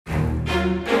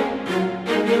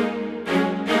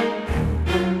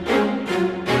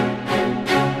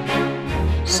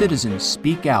Citizens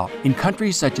speak out. In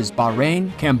countries such as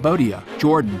Bahrain, Cambodia,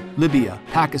 Jordan, Libya,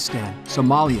 Pakistan,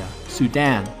 Somalia,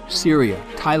 Sudan, Syria,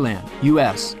 Thailand,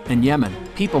 US, and Yemen,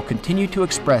 people continue to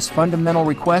express fundamental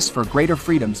requests for greater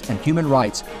freedoms and human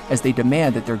rights as they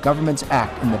demand that their governments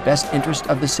act in the best interest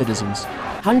of the citizens.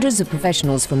 Hundreds of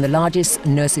professionals from the largest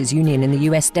nurses' union in the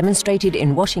U.S. demonstrated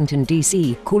in Washington,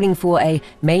 D.C., calling for a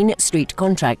Main Street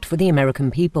contract for the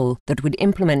American people that would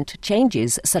implement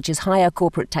changes such as higher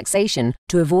corporate taxation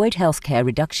to avoid health care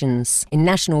reductions in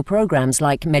national programs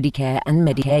like Medicare and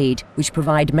Medicaid, which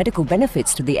provide medical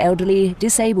benefits to the elderly,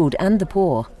 disabled, and the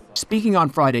poor. Speaking on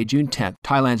Friday, June 10th,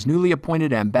 Thailand's newly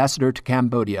appointed ambassador to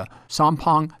Cambodia,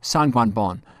 Sompong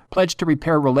Sanguanbun, pledged to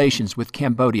repair relations with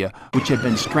Cambodia, which had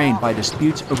been strained by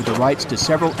disputes over the rights to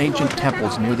several ancient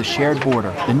temples near the shared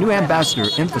border. The new ambassador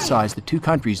emphasized the two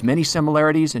countries' many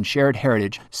similarities and shared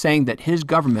heritage, saying that his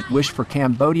government wished for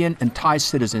Cambodian and Thai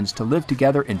citizens to live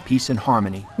together in peace and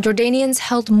harmony. Jordanians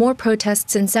held more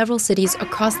protests in several cities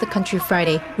across the country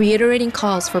Friday, reiterating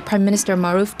calls for Prime Minister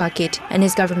Maruf Bakit and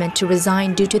his government to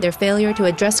resign due to their failure to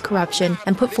address corruption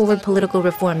and put forward political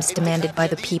reforms demanded by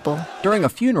the people. During a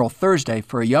funeral Thursday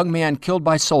for a young man killed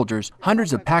by soldiers,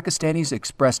 hundreds of Pakistanis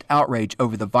expressed outrage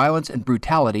over the violence and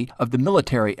brutality of the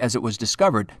military as it was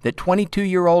discovered that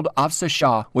 22-year-old Afzal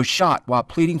Shah was shot while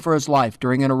pleading for his life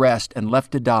during an arrest and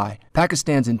left to die.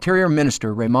 Pakistan's Interior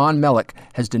Minister Rahman Malik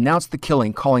has denounced the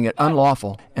killing, calling it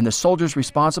unlawful, and the soldiers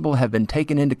responsible have been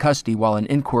taken into custody while an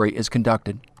inquiry is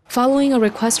conducted. Following a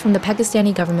request from the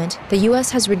Pakistani government, the U.S.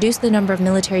 has reduced the number of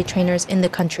military trainers in the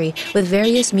country, with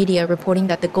various media reporting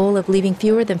that the goal of leaving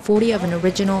fewer than 40 of an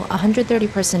original 130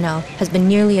 personnel has been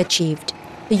nearly achieved.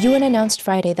 The UN announced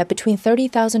Friday that between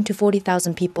 30,000 to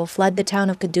 40,000 people fled the town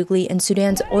of Kadugli in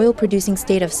Sudan's oil-producing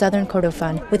state of southern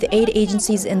Kordofan, with aid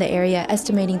agencies in the area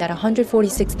estimating that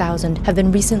 146,000 have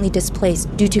been recently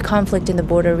displaced due to conflict in the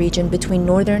border region between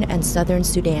northern and southern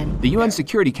Sudan. The UN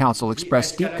Security Council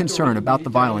expressed deep concern about the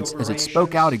violence as it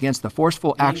spoke out against the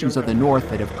forceful actions of the North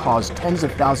that have caused tens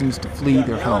of thousands to flee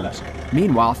their homes.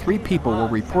 Meanwhile, 3 people were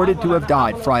reported to have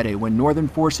died Friday when northern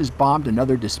forces bombed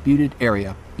another disputed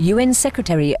area. UN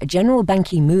Secretary General Ban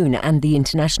Ki-moon and the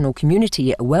international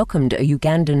community welcomed a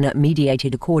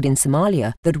Ugandan-mediated accord in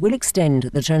Somalia that will extend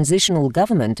the transitional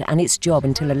government and its job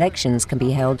until elections can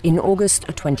be held in August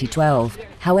 2012.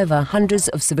 However, hundreds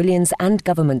of civilians and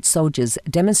government soldiers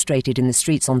demonstrated in the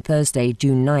streets on Thursday,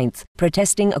 June 9th,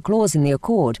 protesting a clause in the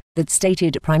accord that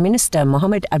stated Prime Minister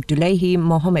Mohamed Abdullahi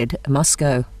Mohamed must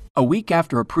go. A week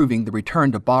after approving the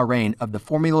return to Bahrain of the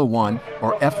Formula One,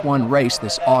 or F1 race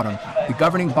this autumn, the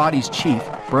governing body's chief,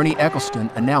 Bernie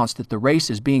Ecclestone, announced that the race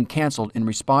is being canceled in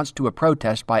response to a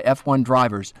protest by F1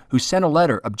 drivers who sent a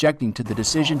letter objecting to the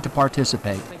decision to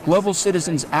participate. Global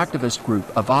citizens activist group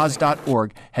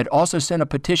Avaz.org had also sent a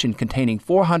petition containing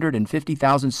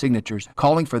 450,000 signatures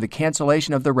calling for the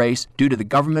cancellation of the race due to the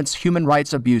government's human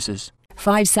rights abuses.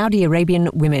 5 Saudi Arabian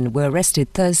women were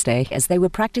arrested Thursday as they were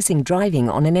practicing driving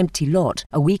on an empty lot,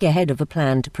 a week ahead of a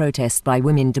planned protest by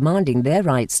women demanding their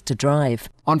rights to drive.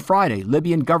 On Friday,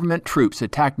 Libyan government troops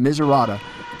attacked Misrata,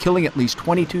 killing at least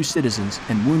 22 citizens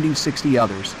and wounding 60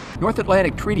 others. North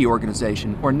Atlantic Treaty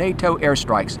Organization, or NATO,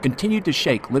 airstrikes continued to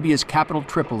shake Libya's capital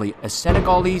Tripoli as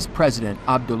Senegalese President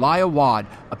Abdoulaye Wade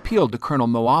appealed to Colonel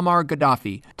Muammar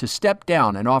Gaddafi to step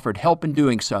down and offered help in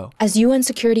doing so. As UN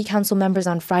Security Council members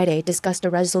on Friday discussed a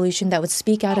resolution that would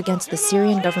speak out against the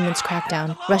Syrian government's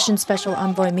crackdown, Russian Special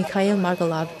Envoy Mikhail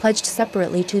Margolov pledged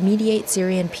separately to mediate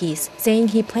Syrian peace, saying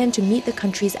he planned to meet the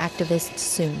country's activists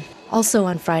soon. Also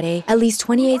on Friday, at least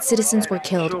 28 citizens were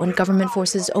killed when government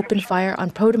forces opened fire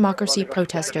on pro-democracy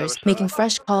protesters, making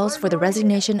fresh calls for the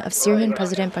resignation of Syrian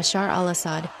President Bashar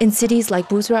al-Assad in cities like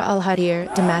Busra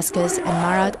al-Harir, Damascus, and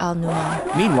Marat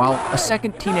al-Numan. Meanwhile, a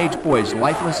second teenage boy's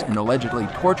lifeless and allegedly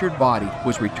tortured body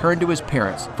was returned to his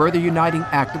parents, further uniting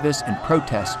activists and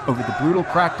protests over the brutal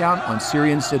crackdown on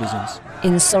Syrian citizens.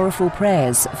 In sorrowful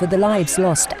prayers for the lives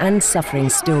lost and suffering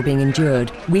still being endured,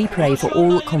 we pray for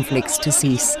all conflicts to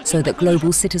cease so that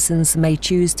global citizens may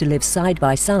choose to live side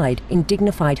by side in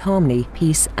dignified harmony,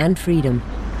 peace and freedom.